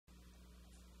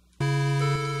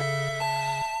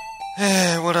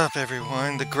Hey, what up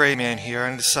everyone? The Gray Man here,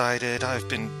 and decided I've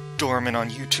been dormant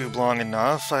on YouTube long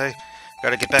enough. I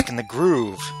gotta get back in the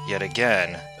groove yet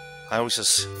again. I always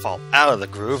just fall out of the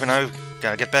groove and I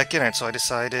gotta get back in it, so I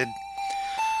decided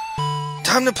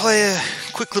time to play a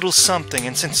quick little something,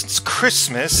 and since it's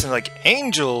Christmas and like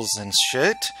angels and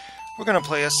shit, we're gonna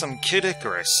play us some Kid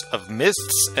Icarus of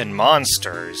Myths and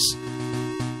Monsters.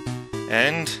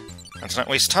 And let's not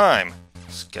waste time.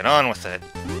 Let's get on with it.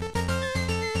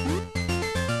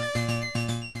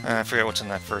 I forget what's in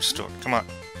that first door. Come on.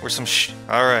 Where's some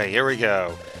Alright, here we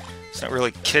go. It's not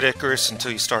really Kid Icarus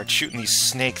until you start shooting these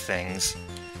snake things.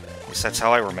 At least that's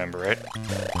how I remember it.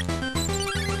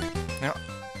 Now,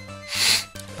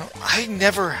 I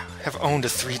never have owned a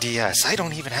 3DS. I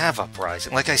don't even have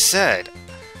Uprising. Like I said,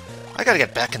 I gotta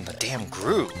get back in the damn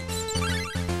groove.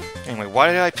 Anyway, why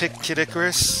did I pick Kid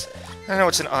Icarus? I know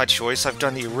it's an odd choice. I've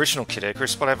done the original Kid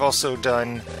Icarus, but I've also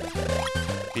done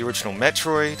the original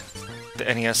Metroid, the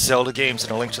NES Zelda games,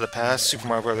 and A Link to the Past, Super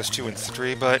Mario Bros. 2 and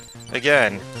 3, but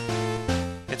again,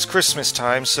 it's Christmas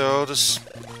time, so this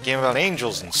game about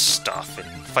angels and stuff,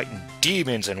 and fighting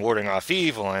demons and warding off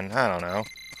evil, and I don't know.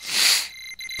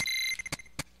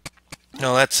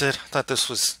 No, that's it. I thought this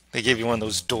was... they gave you one of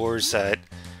those doors that...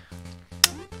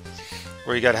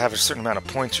 where you gotta have a certain amount of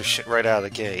points or shit right out of the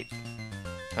gate.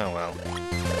 Oh well.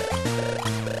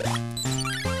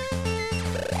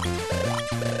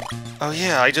 Oh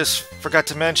yeah, I just forgot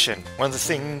to mention, one of the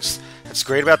things that's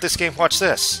great about this game, watch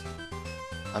this.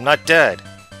 I'm not dead.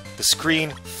 The screen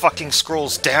fucking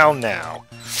scrolls down now.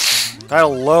 That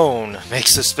alone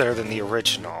makes this better than the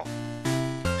original.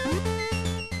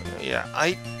 Yeah,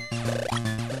 I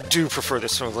do prefer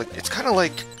this one. Like, it's kind of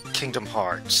like Kingdom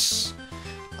Hearts.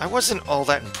 I wasn't all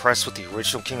that impressed with the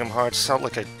original Kingdom Hearts. It felt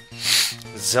like a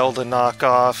Zelda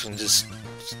knockoff and just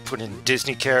put in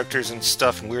Disney characters and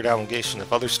stuff and weird allegations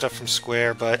of other stuff from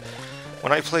Square, but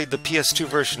when I played the PS2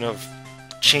 version of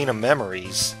Chain of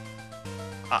Memories,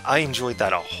 I enjoyed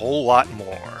that a whole lot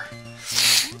more.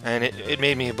 And it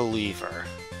made me a believer.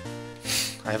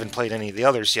 I haven't played any of the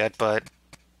others yet, but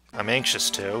I'm anxious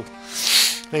to.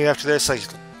 Maybe after this I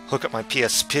hook up my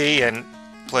PSP and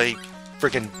play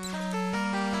friggin'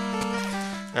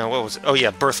 what was it? Oh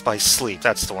yeah, Birth by Sleep,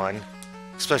 that's the one.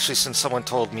 Especially since someone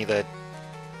told me that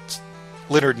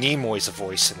Leonard Nimoy's a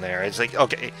voice in there. It's like,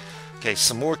 okay,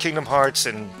 some more Kingdom Hearts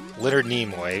and Leonard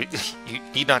Nimoy. You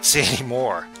need not say any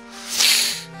more.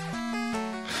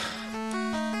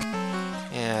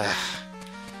 Yeah,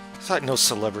 I thought no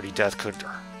celebrity death could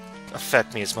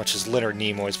affect me as much as Leonard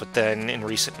Nimoy's, but then in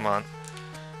recent months,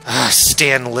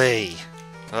 Stan Lee.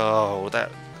 Oh, that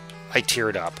I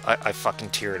teared up. I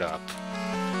fucking teared up.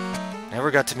 Never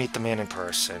got to meet the man in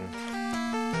person.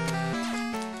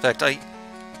 In fact, I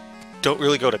don't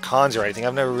really go to cons or anything.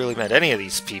 I've never really met any of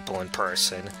these people in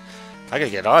person. I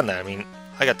gotta get on that. I mean,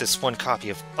 I got this one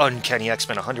copy of Uncanny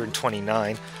X-Men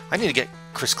 129. I need to get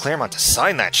Chris Claremont to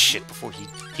sign that shit before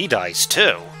he dies,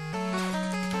 too.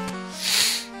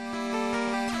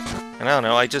 And I don't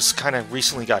know, I just kind of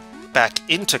recently got back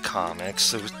into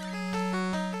comics. It was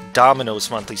Domino's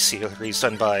monthly series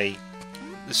done by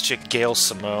this chick Gail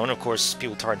Simone. Of course,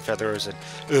 people tarring feathers and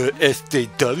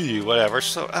SJW, whatever,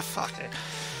 so fuck it.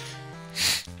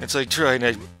 It's like trying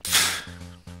to...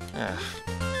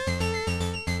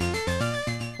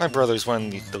 My brother's one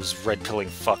of those red-pilling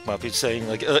fuck-muppies saying,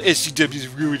 like, SCW's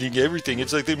ruining everything.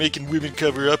 It's like they're making women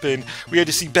cover up and we had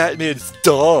to see Batman's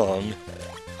dong.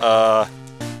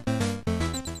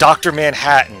 Dr.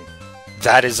 Manhattan.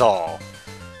 That is all.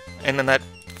 And then that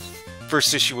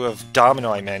first issue of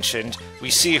Domino I mentioned,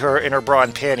 we see her in her bra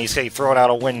and panties getting thrown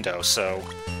out a window, so...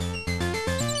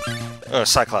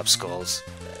 Cyclops skulls.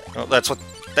 Well,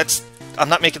 I'm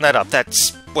not making that up.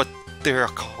 That's what they're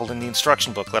called in the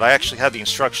instruction booklet. I actually have the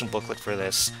instruction booklet for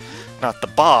this. Not the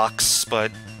box,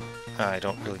 but I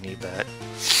don't really need that.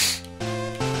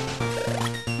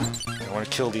 I want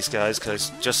to kill these guys, because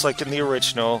just like in the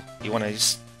original, you want to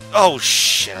just... oh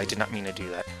shit, I did not mean to do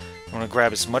that. You want to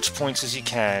grab as much points as you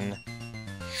can,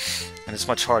 and as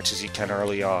much hearts as you can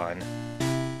early on.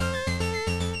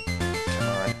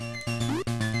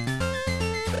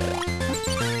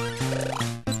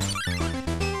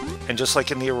 And just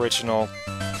like in the original,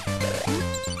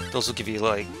 those will give you,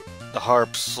 like, the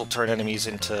harps will turn enemies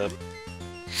into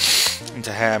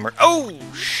hammer. Oh,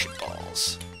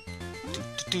 shitballs.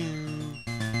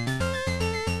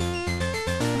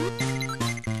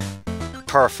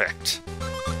 Perfect.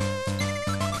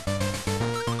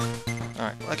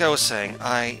 Alright, like I was saying,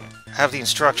 I have the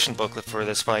instruction booklet for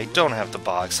this, but I don't have the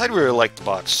box. I'd really like the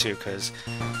box too, because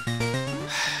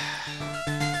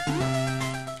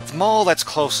the mall that's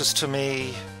closest to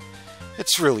me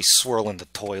It's really swirling the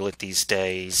toilet these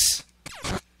days.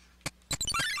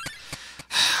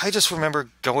 I just remember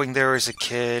going there as a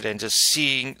kid and just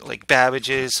seeing, like,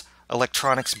 Babbage's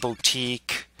Electronics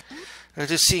Boutique. And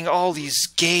just seeing all these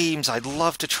games I'd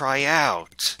love to try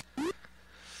out.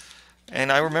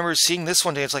 And I remember seeing this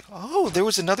one day, it's like, oh, there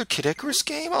was another Kid Icarus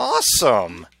game?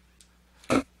 Awesome!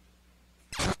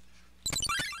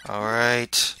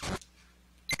 Alright.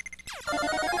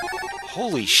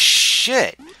 Holy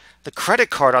shit! The credit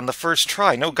card on the first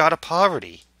try, no God of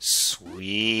Poverty.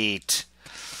 Sweet.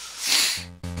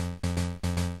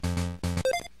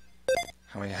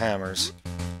 How many hammers?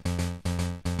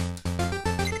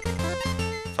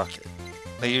 Fuck it.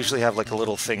 They usually have like a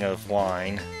little thing of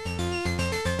wine.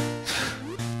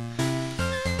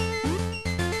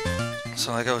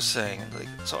 So like I was saying,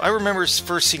 so I remember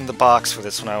first seeing the box for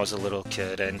this when I was a little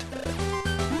kid, and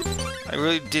I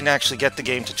really didn't actually get the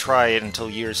game to try it until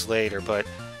years later, but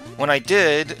when I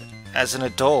did, as an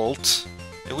adult,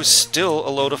 it was still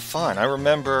a load of fun. I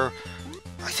remember,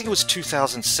 I think it was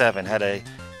 2007, had a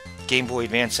Game Boy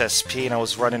Advance SP, and I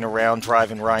was running around,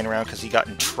 driving Ryan around because he got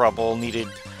in trouble, needed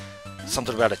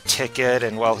something about a ticket,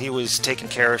 and while he was taking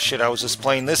care of shit, I was just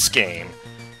playing this game.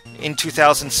 In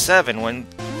 2007, when...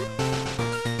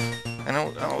 And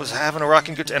I was having a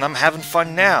rocking good... And I'm having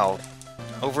fun now,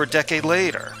 over a decade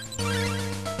later.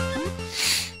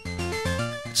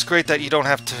 It's great that you don't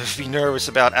have to be nervous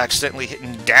about accidentally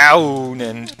hitting down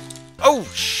and... Oh,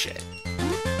 shit!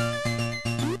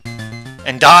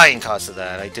 And dying because of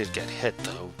that. I did get hit,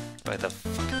 though, by the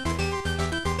fucking...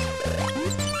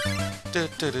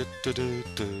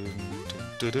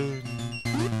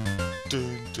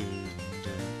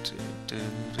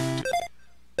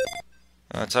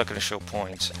 Oh, it's not gonna show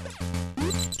points.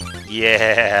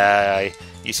 Yeah!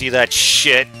 You see that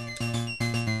shit?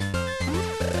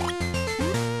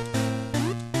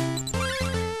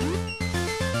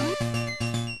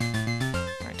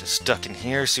 Alright, just stuck in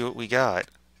here, see what we got.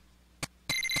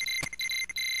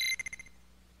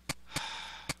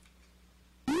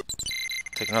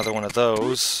 Take another one of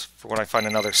those for when I find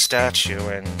another statue,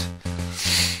 and...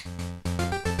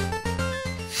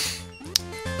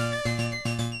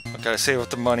 I gotta save up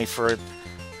the money for it.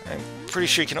 I'm pretty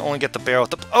sure you can only get the barrel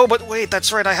with the... Oh, but wait,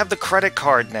 that's right, I have the credit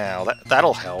card now.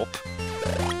 That'll help.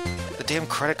 The damn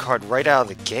credit card right out of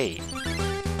the gate.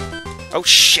 Oh,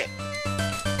 shit!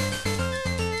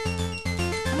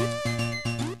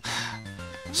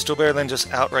 Still better than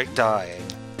just outright dying.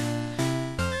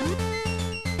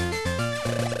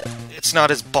 It's not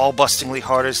as ball-bustingly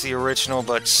hard as the original,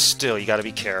 but still, you gotta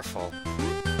be careful.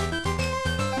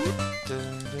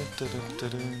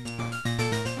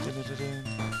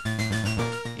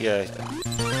 Yeah.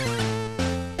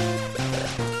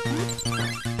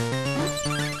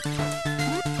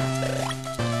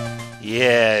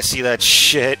 Yeah, see that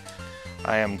shit?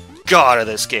 I am god of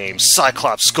this game.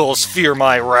 Cyclops skulls fear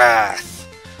my wrath.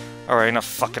 Alright, enough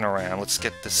fucking around. Let's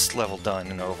get this level done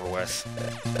and over with.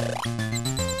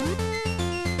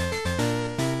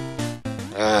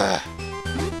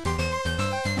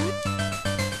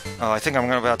 Oh, I think I'm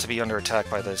about to be under attack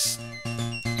by this.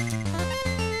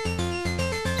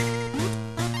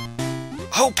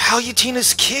 Oh,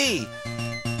 Palutina's key!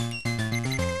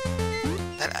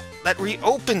 That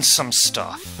reopens some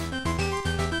stuff.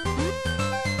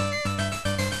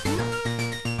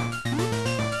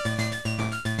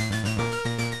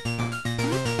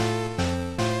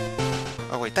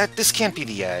 Oh wait, this can't be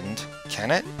the end,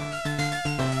 can it?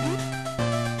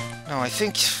 No, I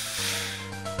think...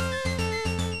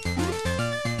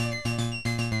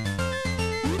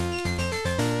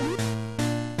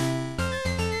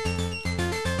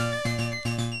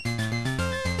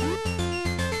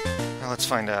 Let's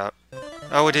find out.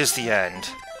 Oh, it is the end.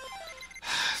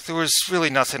 There was really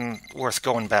nothing worth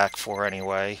going back for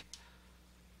anyway.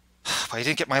 But I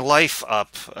didn't get my life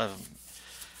up. Oh,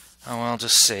 well, I'll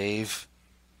just save.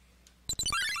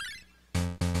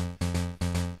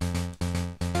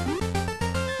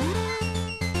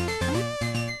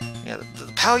 Yeah,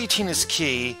 the Palutina's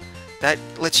key, that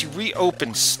lets you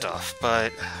reopen stuff,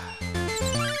 but...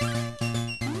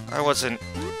 I wasn't...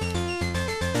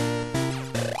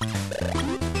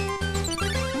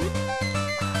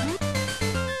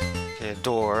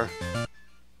 Door.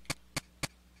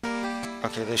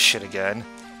 Okay, this shit again.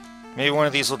 Maybe one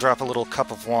of these will drop a little cup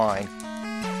of wine.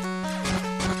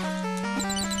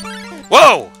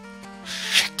 Whoa!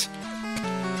 Shit!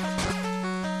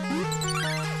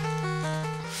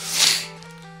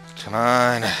 Come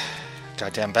on.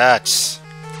 Goddamn bats.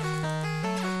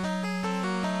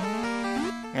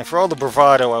 And for all the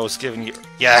bravado I was giving you...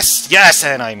 Yes! Yes!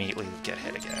 And I immediately get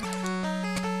hit again.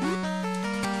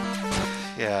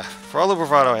 Yeah, for all the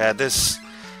bravado I had,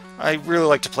 I really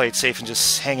like to play it safe and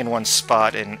just hang in one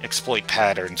spot and exploit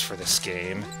patterns for this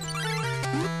game.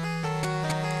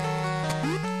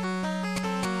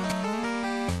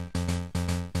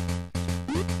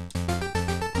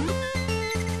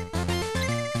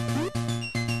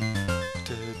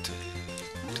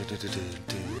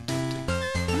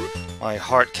 My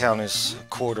heart count is a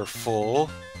quarter full.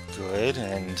 Good,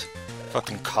 and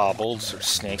fucking kobolds, or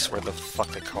snakes, where the fuck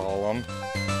they call them.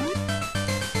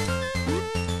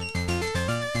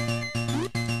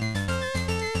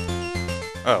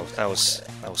 Oh, that was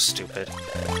stupid.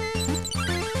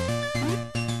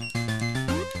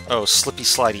 Oh, slippy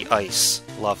slidey ice.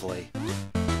 Lovely.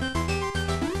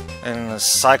 And the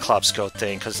Cyclops goat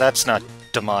thing, because that's not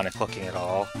demonic looking at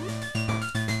all.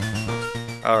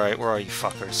 Alright, where are you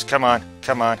fuckers? Come on,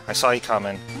 come on, I saw you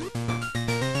coming.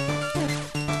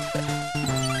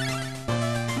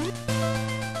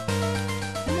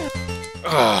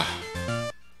 Ugh.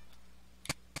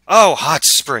 Oh, hot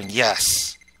spring,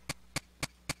 yes!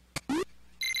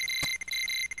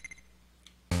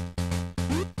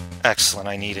 Excellent,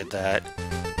 I needed that.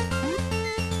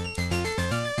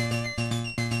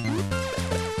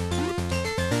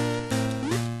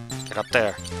 Get up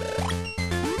there.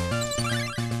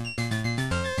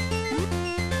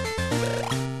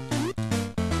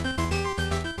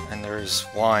 And there's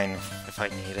wine, if I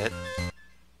need it.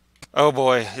 Oh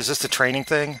boy, is this the training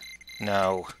thing?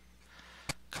 No.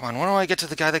 Come on, when do I get to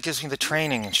the guy that gives me the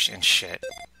training and shit?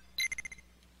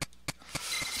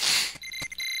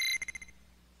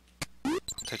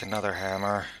 Take another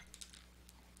hammer.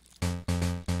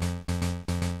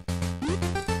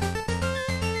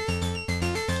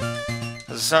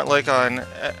 It's not like on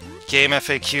game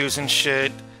FAQs and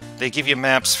shit, they give you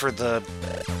maps for the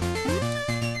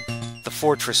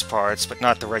fortress parts, but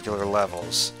not the regular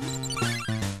levels.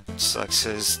 It sucks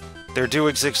is there do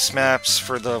exist maps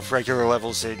for the regular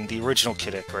levels in the original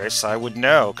Kid Icarus. I would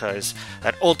know, because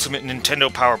that Ultimate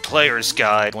Nintendo Power Player's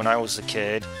Guide when I was a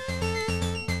kid,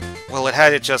 well, it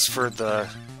had it just for the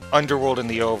Underworld and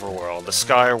the Overworld. The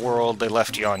Sky World, they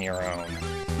left you on your own.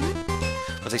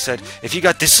 But they said, if you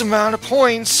got this amount of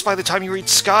points by the time you reach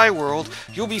Sky World,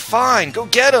 you'll be fine. Go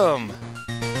get them!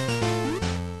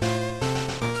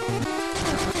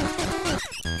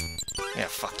 Yeah,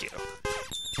 fuck you.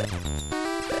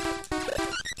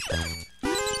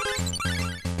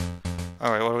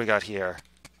 Alright, what do we got here?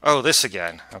 Oh, this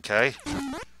again. Okay.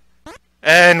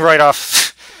 And right off...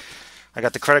 I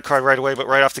got the credit card right away, but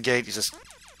right off the gate, you just...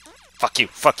 Fuck you,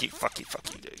 fuck you, fuck you, fuck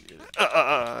you.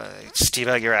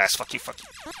 Teabag your ass, fuck you, fuck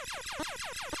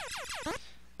you.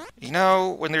 You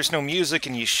know, when there's no music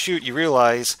and you shoot, you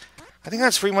realize... I think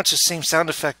that's pretty much the same sound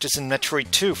effect as in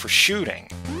Metroid 2 for shooting.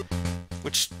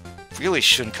 Which really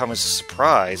shouldn't come as a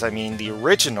surprise. I mean, the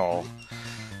original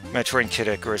Metroid and Kid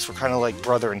Icarus were kind of like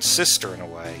brother and sister in a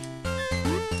way.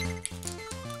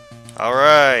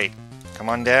 Alright, come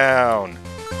on down.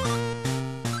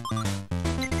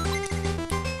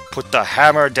 Put the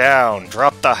hammer down!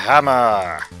 Drop the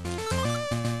hammer!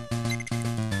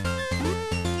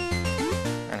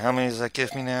 And how many does that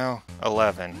give me now?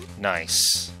 11.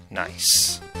 Nice.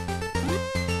 Nice.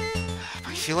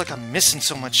 I feel like I'm missing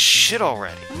so much shit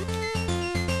already.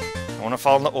 I want to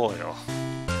fall in the oil.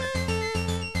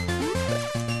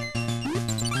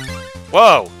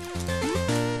 Whoa!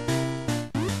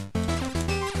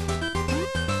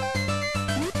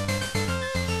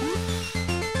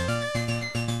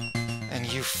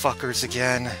 Fuckers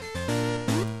again.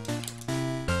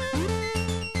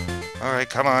 Alright,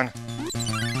 come on.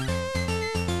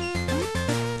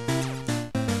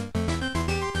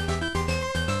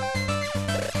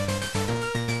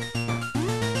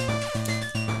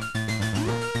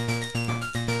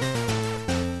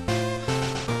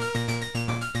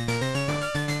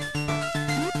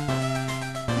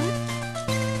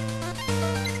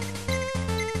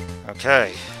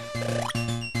 Okay.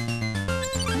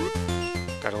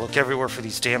 Gotta look everywhere for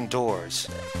these damn doors.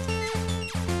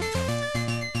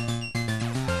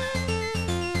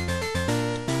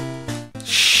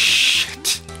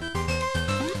 Shit.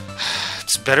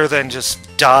 It's better than just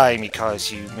die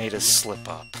because you made a slip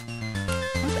up.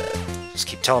 Just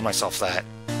keep telling myself that.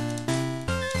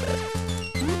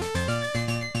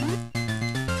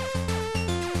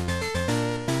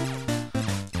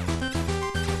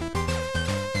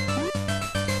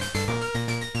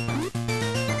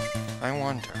 I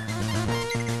wonder.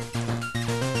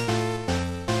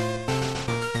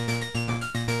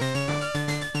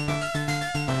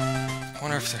 I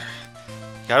wonder if they're...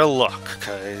 Gotta look,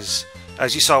 because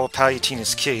as you saw with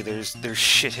Palutina's key, there's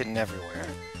shit hidden everywhere.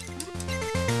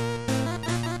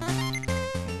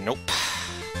 Nope.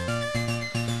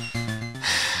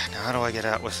 Now how do I get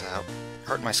out without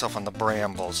hurting myself on the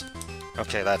brambles?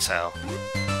 Okay, that's how.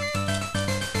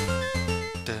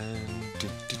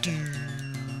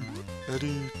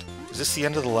 Is this the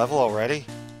end of the level already?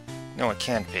 No, it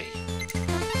can't be.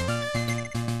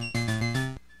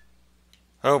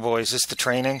 Oh boy, is this the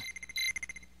training?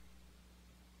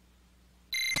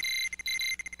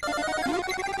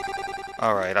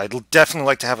 Alright, I'd definitely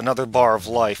like to have another bar of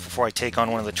life before I take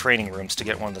on one of the training rooms to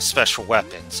get one of the special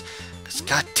weapons. Because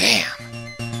goddamn!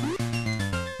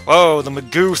 Whoa, the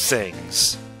Magoo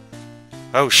things!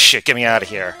 Oh shit, get me out of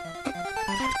here.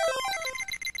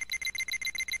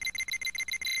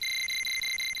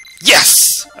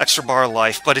 Yes! Extra bar of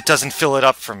life, but it doesn't fill it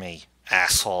up for me,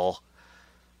 asshole.